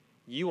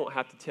 You won't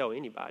have to tell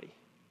anybody.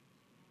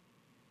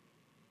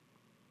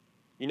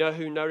 You know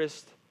who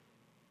noticed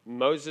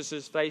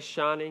Moses' face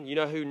shining? You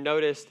know who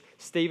noticed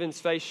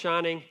Stephen's face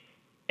shining?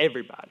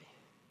 Everybody.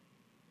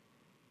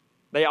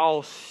 They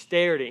all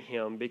stared at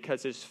him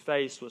because his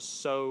face was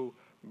so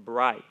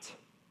bright.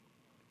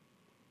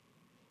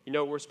 You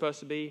know what we're supposed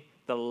to be?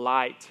 The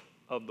light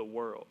of the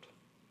world.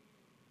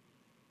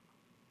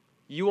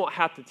 You won't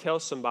have to tell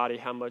somebody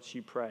how much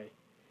you pray.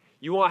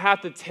 You won't have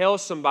to tell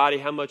somebody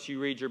how much you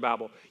read your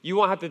Bible. You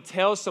won't have to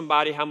tell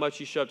somebody how much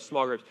you show up to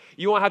small groups.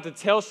 You won't have to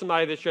tell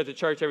somebody that you're at the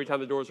church every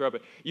time the doors are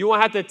open. You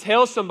won't have to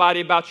tell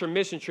somebody about your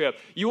mission trip.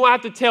 You won't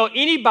have to tell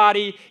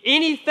anybody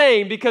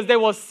anything because they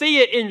will see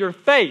it in your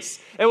face.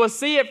 They will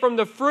see it from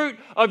the fruit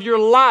of your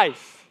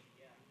life.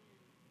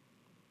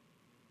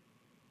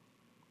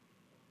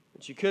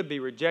 But you could be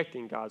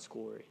rejecting God's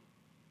glory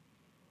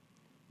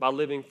by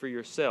living for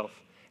yourself.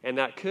 And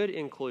that could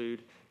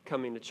include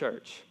coming to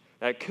church.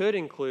 That could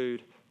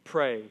include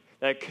praying.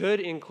 That could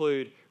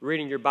include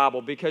reading your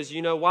Bible. Because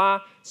you know why?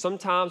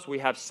 Sometimes we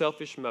have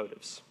selfish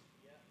motives.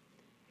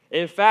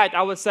 In fact,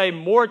 I would say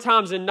more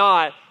times than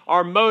not,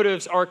 our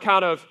motives are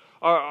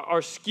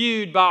are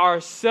skewed by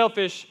our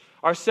selfish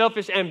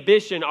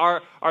ambition,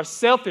 our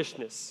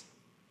selfishness.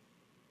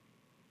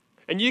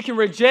 And you can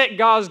reject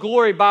God's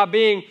glory by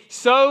being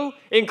so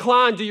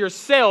inclined to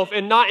yourself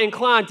and not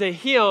inclined to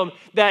Him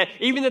that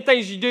even the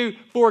things you do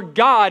for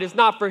God is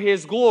not for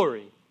His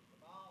glory.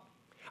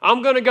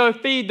 I'm going to go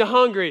feed the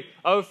hungry.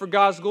 Oh, for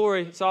God's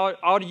glory. It's all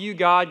to you,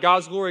 God.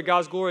 God's glory,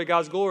 God's glory,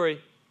 God's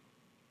glory.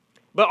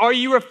 But are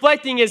you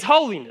reflecting His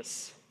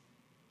holiness?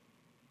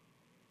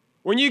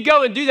 When you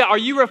go and do that, are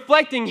you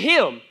reflecting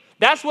Him?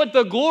 That's what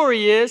the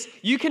glory is.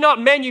 You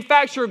cannot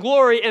manufacture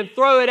glory and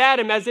throw it at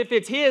Him as if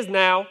it's His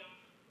now.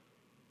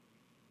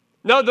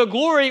 No, the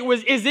glory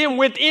is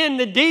within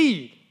the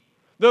deed.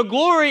 The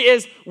glory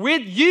is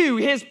with you.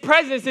 His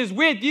presence is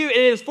with you. It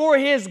is for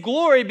His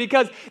glory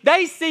because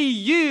they see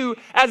you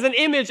as an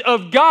image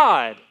of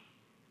God.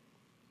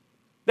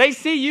 They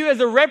see you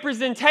as a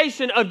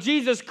representation of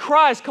Jesus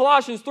Christ,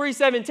 Colossians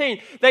 3:17.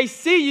 They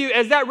see you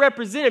as that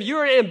representative. You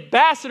are an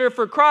ambassador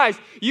for Christ.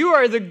 You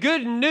are the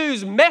good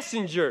news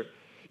messenger.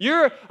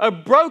 You're a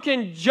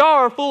broken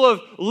jar full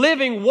of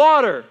living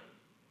water.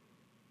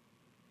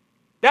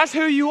 That's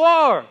who you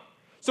are.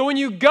 So when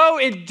you go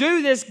and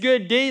do this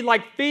good deed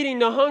like feeding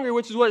the hungry,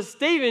 which is what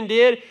Stephen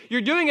did,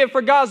 you're doing it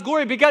for God's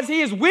glory because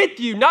He is with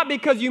you, not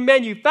because you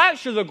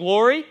manufacture the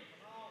glory.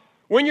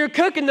 When you're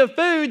cooking the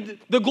food,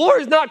 the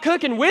glory is not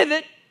cooking with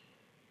it.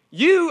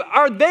 You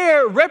are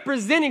there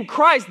representing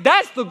Christ.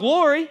 That's the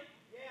glory.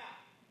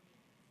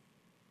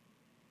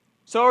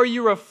 So are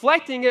you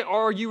reflecting it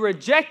or are you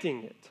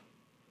rejecting it?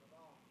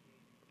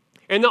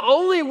 And the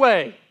only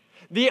way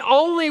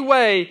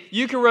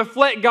you can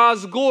reflect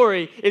God's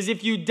glory is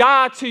if you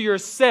die to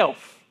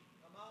yourself.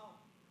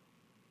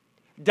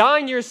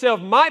 Dying to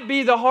yourself might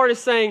be the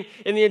hardest thing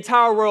in the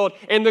entire world.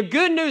 And the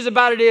good news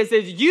about it is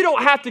you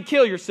don't have to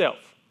kill yourself.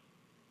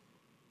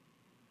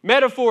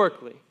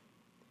 Metaphorically.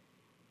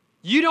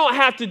 You don't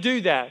have to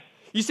do that.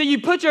 You see, you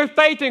put your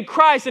faith in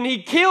Christ and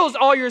He kills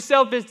all your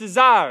selfish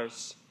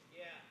desires.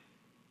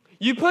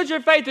 You put your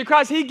faith in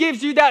Christ, He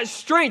gives you that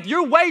strength.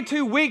 You're way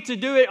too weak to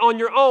do it on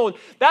your own.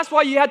 That's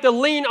why you have to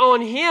lean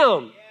on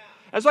Him.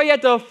 That's why you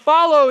have to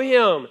follow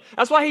Him.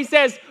 That's why He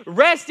says,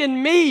 rest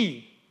in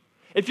me.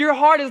 If your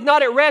heart is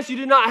not at rest, you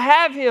do not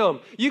have Him.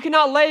 You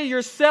cannot lay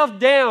yourself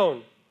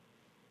down.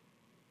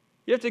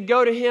 You have to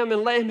go to Him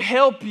and let Him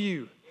help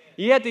you.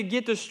 You have to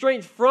get the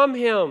strength from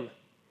Him.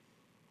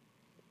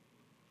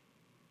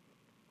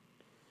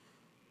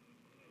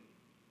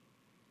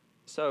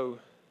 So,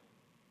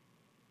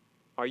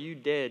 are you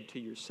dead to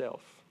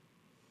yourself?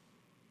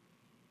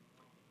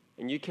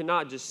 And you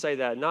cannot just say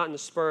that, not in the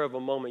spur of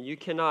a moment. You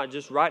cannot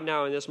just right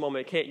now in this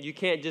moment, you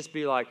can't just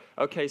be like,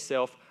 okay,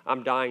 self,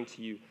 I'm dying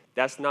to you.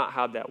 That's not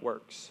how that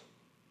works.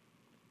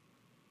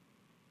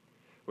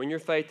 When your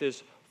faith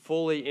is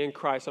fully in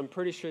Christ, I'm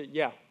pretty sure,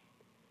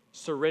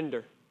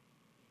 surrender.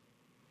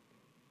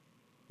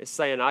 It's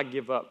saying, I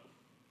give up.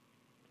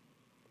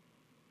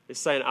 It's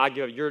saying, I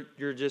give up.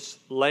 You're just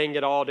laying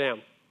it all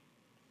down.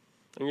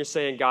 And you're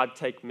saying, God,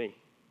 take me.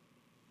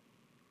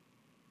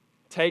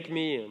 Take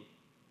me in.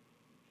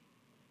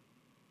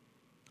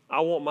 I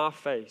want my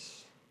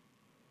face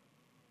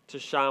to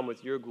shine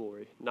with your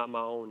glory, not my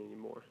own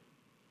anymore.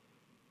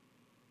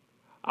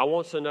 I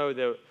want to know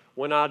that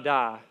when I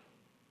die,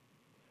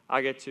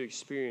 I get to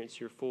experience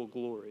your full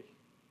glory.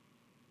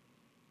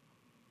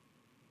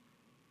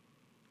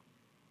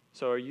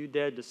 So are you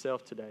dead to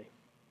self today?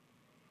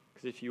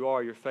 Because if you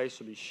are, your face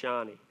will be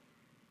shining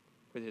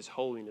with His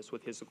holiness,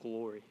 with His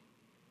glory.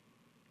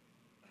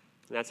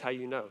 And that's how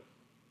you know.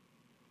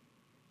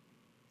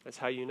 That's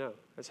how you know.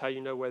 That's how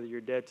you know whether you're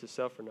dead to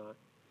self or not.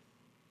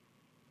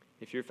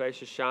 If your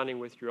face is shining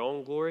with your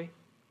own glory,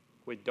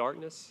 with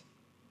darkness,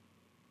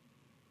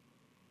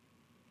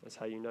 that's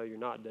how you know you're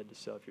not dead to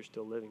self. You're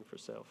still living for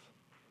self.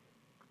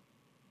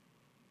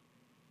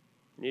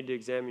 You need to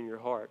examine your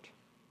heart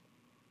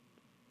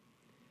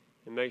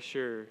and make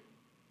sure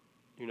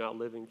you're not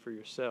living for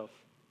yourself.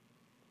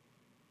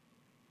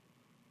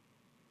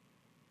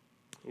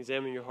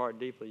 Examine your heart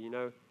deeply. You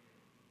know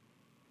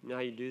how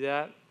you do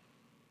that?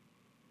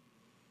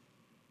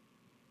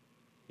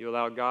 You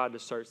allow God to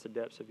search the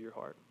depths of your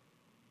heart.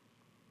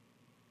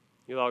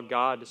 You allow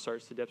God to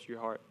search the depths of your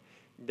heart.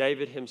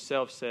 David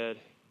himself said,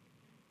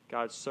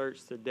 God,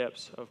 search the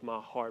depths of my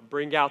heart.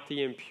 Bring out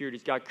the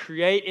impurities. God,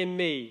 create in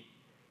me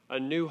a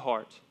new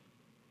heart.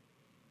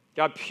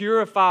 God,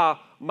 purify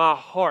my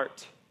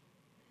heart.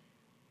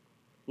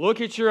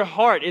 Look at your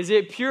heart. Is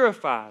it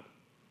purified?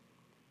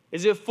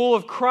 Is it full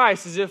of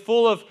Christ? Is it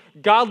full of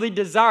godly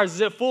desires?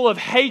 Is it full of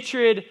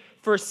hatred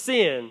for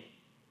sin?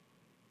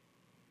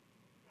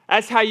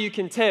 That's how you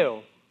can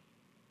tell.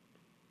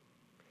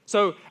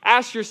 So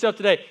ask yourself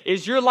today,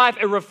 is your life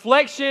a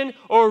reflection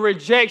or a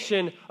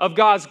rejection of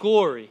God's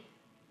glory?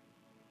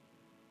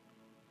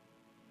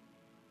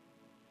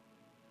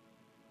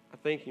 I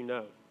think you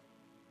know.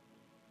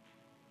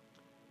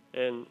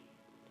 And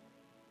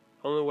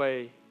the only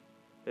way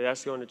that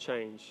that's going to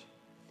change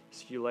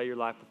is if you lay your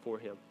life before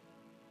Him.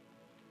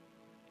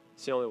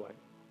 It's the only way.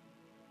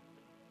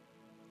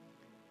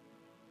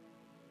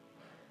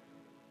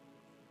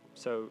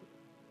 So,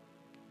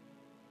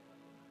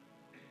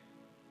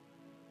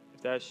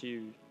 if that's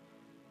you,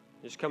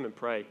 just come and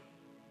pray.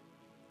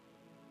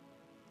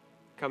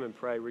 Come and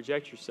pray.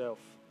 Reject yourself.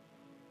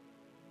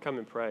 Come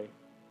and pray.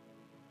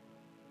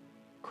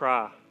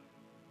 Cry.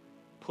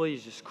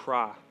 Please just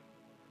cry.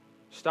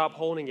 Stop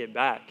holding it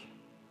back.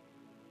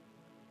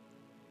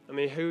 I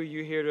mean, who are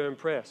you here to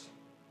impress?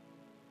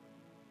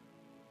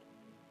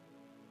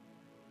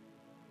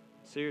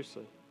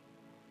 Seriously.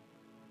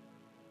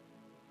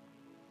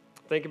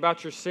 Think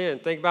about your sin.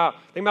 Think about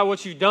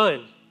what you've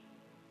done.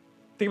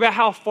 Think about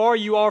how far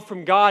you are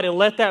from God and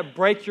let that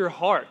break your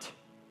heart.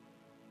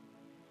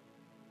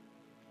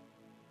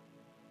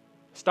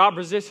 Stop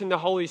resisting the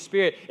Holy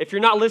Spirit. If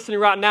you're not listening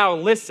right now,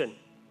 listen.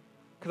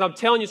 Because I'm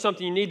telling you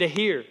something you need to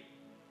hear.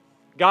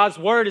 God's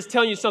Word is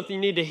telling you something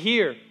you need to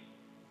hear.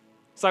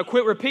 So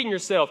quit repeating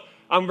yourself.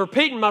 I'm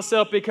repeating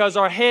myself because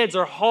our heads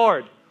are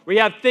hard. We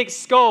have thick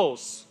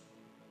skulls.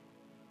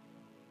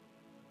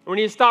 We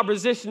need to stop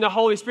resisting the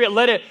Holy Spirit.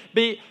 Let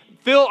it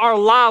fill our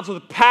lives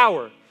with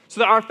power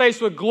so that our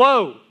face would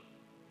glow.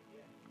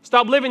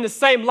 Stop living the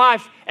same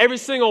life every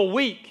single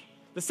week,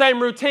 the same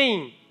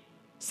routine,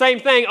 same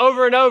thing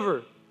over and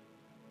over.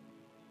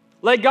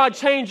 Let God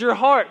change your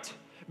heart.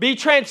 Be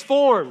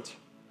transformed.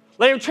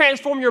 Let Him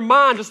transform your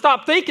mind to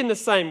stop thinking the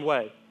same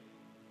way.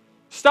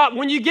 Stop,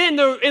 when you get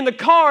in the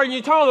car and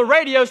you turn on the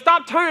radio,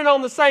 stop turning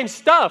on the same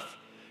stuff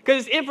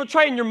because it's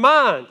infiltrating your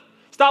mind.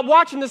 Stop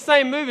watching the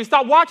same movies.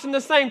 Stop watching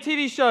the same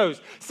TV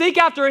shows. Seek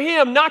after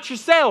Him, not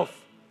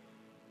yourself.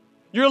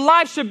 Your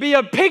life should be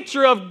a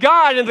picture of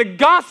God and the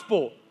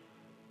gospel.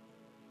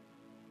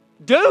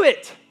 Do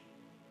it.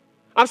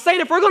 I'm saying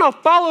if we're going to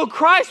follow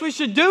Christ, we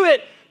should do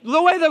it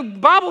the way the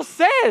Bible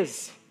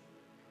says.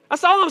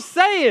 That's all I'm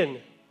saying.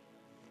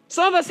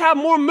 Some of us have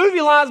more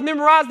movie lines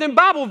memorized than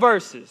Bible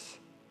verses.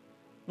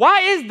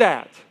 Why is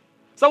that?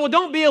 So, well,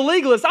 don't be a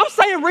legalist. I'm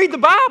saying read the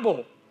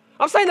Bible.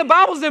 I'm saying the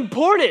Bible's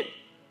important.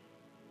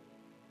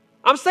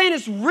 I'm saying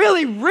it's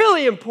really,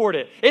 really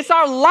important. It's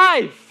our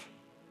life.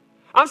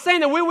 I'm saying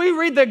that when we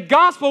read the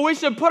gospel, we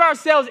should put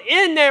ourselves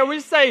in there.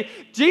 We say,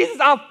 Jesus,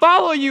 I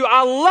follow you.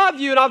 I love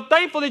you, and I'm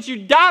thankful that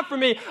you died for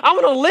me. I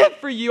want to live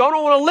for you. I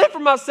don't want to live for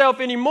myself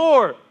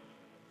anymore.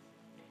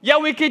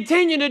 Yet we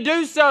continue to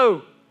do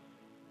so.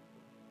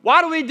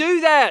 Why do we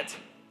do that?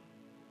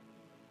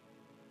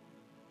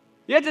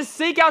 You have to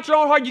seek out your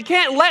own heart. You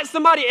can't let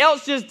somebody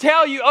else just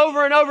tell you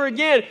over and over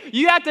again.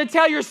 You have to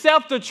tell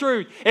yourself the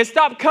truth and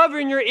stop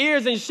covering your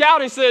ears and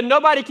shouting so that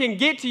nobody can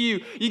get to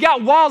you. You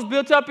got walls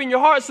built up in your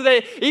heart so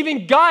that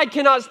even God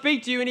cannot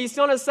speak to you. And He's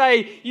going to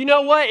say, you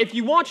know what? If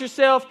you want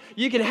yourself,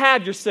 you can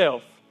have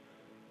yourself.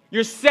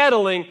 You're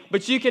settling,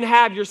 but you can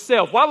have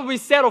yourself. Why would we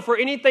settle for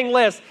anything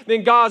less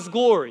than God's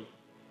glory?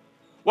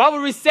 Why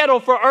would we settle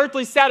for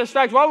earthly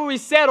satisfaction? Why would we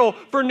settle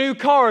for new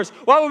cars?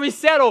 Why would we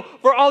settle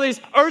for all these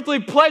earthly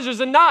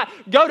pleasures and not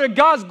go to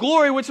God's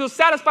glory, which will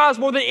satisfy us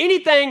more than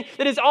anything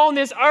that is on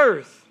this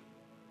earth?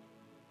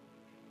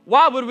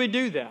 Why would we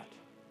do that?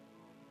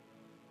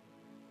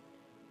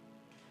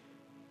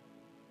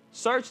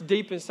 Search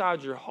deep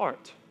inside your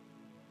heart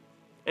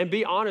and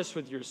be honest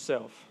with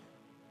yourself.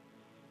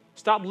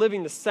 Stop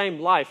living the same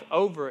life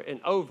over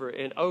and over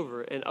and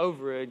over and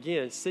over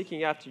again,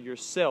 seeking after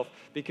yourself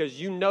because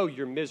you know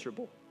you're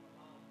miserable.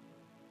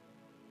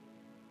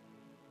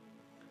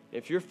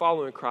 If you're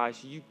following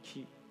Christ, you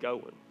keep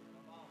going.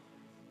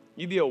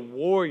 You be a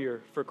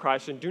warrior for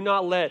Christ and do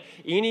not let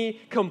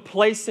any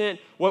complacent,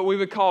 what we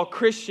would call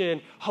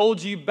Christian,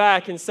 hold you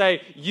back and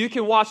say, you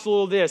can watch a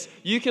little this,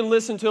 you can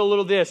listen to a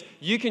little this,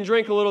 you can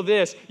drink a little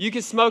this, you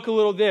can smoke a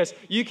little this,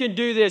 you can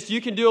do this,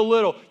 you can do a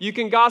little, you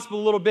can gospel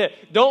a little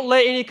bit. Don't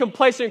let any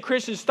complacent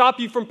Christian stop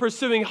you from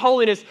pursuing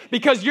holiness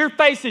because your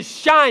face is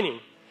shining.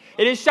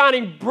 It is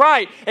shining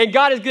bright and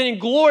God is getting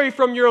glory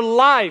from your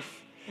life.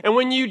 And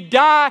when you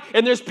die,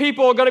 and there's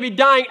people who are going to be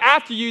dying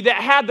after you that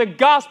had the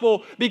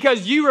gospel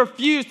because you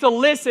refused to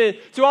listen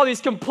to all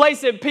these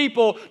complacent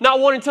people not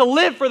wanting to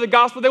live for the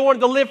gospel, they wanted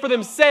to live for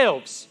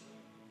themselves.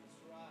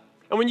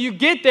 And when you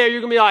get there,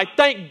 you're going to be like,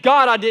 thank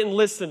God I didn't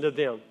listen to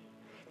them.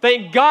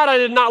 Thank God I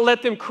did not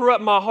let them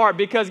corrupt my heart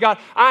because God,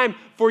 I'm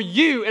for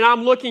you and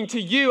I'm looking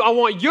to you. I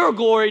want your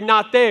glory,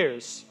 not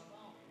theirs.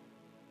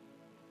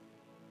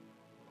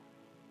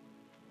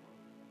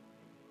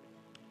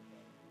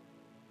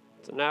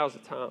 So now's the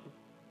time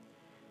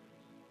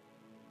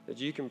that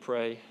you can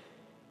pray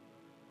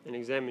and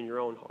examine your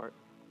own heart.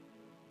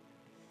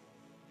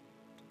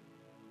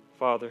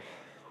 Father,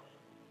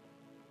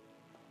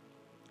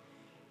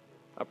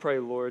 I pray,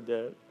 Lord,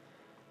 that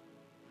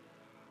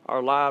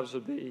our lives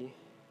would be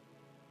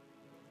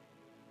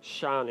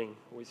shining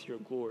with your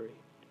glory.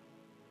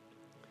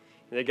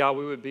 And that, God,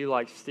 we would be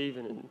like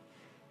Stephen, and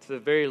to the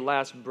very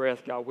last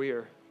breath, God, we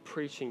are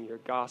preaching your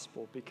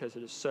gospel because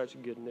it is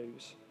such good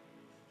news.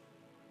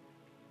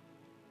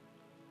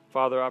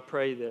 Father, I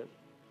pray that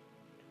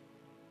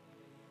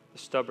the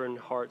stubborn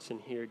hearts in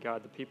here,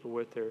 God, the people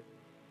with their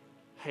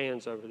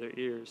hands over their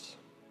ears,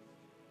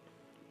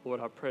 Lord,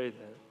 I pray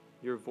that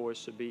your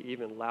voice would be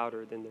even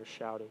louder than their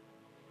shouting.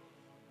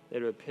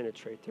 That it would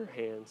penetrate their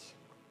hands.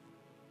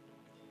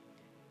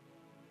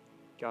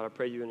 God, I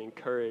pray you would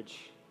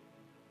encourage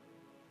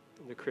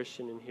the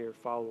Christian in here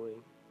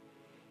following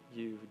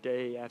you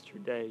day after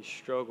day,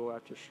 struggle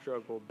after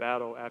struggle,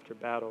 battle after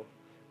battle,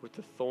 with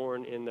the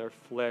thorn in their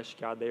flesh.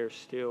 God, they are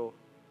still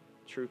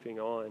trooping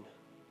on.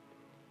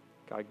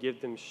 God, give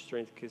them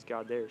strength because,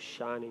 God, they are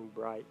shining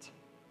bright.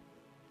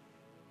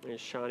 And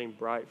it's shining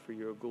bright for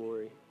your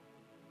glory.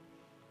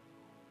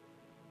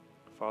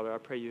 Father, I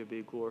pray you would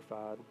be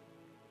glorified.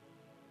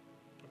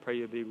 I pray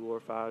you would be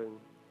glorified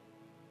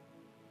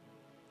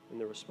in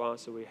the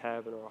response that we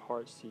have in our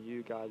hearts to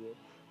you, God, that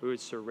we would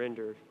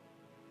surrender.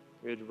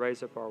 We would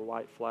raise up our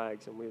white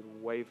flags and we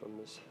would wave them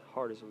as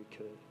hard as we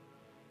could.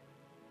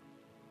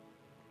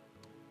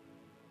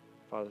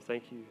 Father,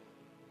 thank you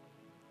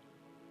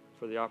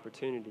for the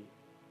opportunity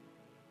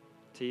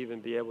to even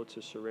be able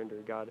to surrender.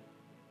 God,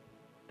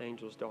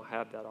 angels don't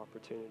have that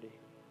opportunity.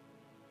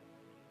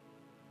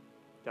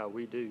 God,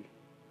 we do.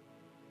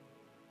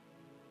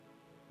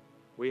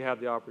 We have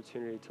the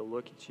opportunity to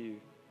look at you,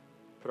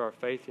 put our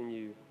faith in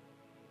you,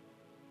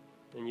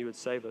 and you would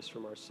save us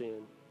from our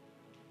sin.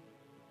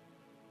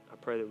 I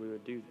pray that we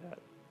would do that.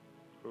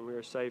 When we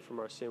are saved from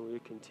our sin, we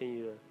would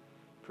continue to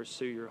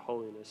pursue your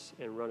holiness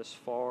and run as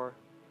far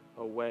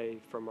away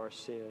from our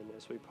sin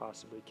as we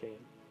possibly can.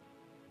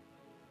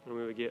 And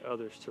we would get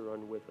others to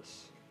run with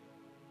us.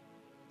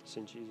 It's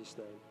in Jesus'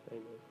 name.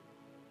 Amen.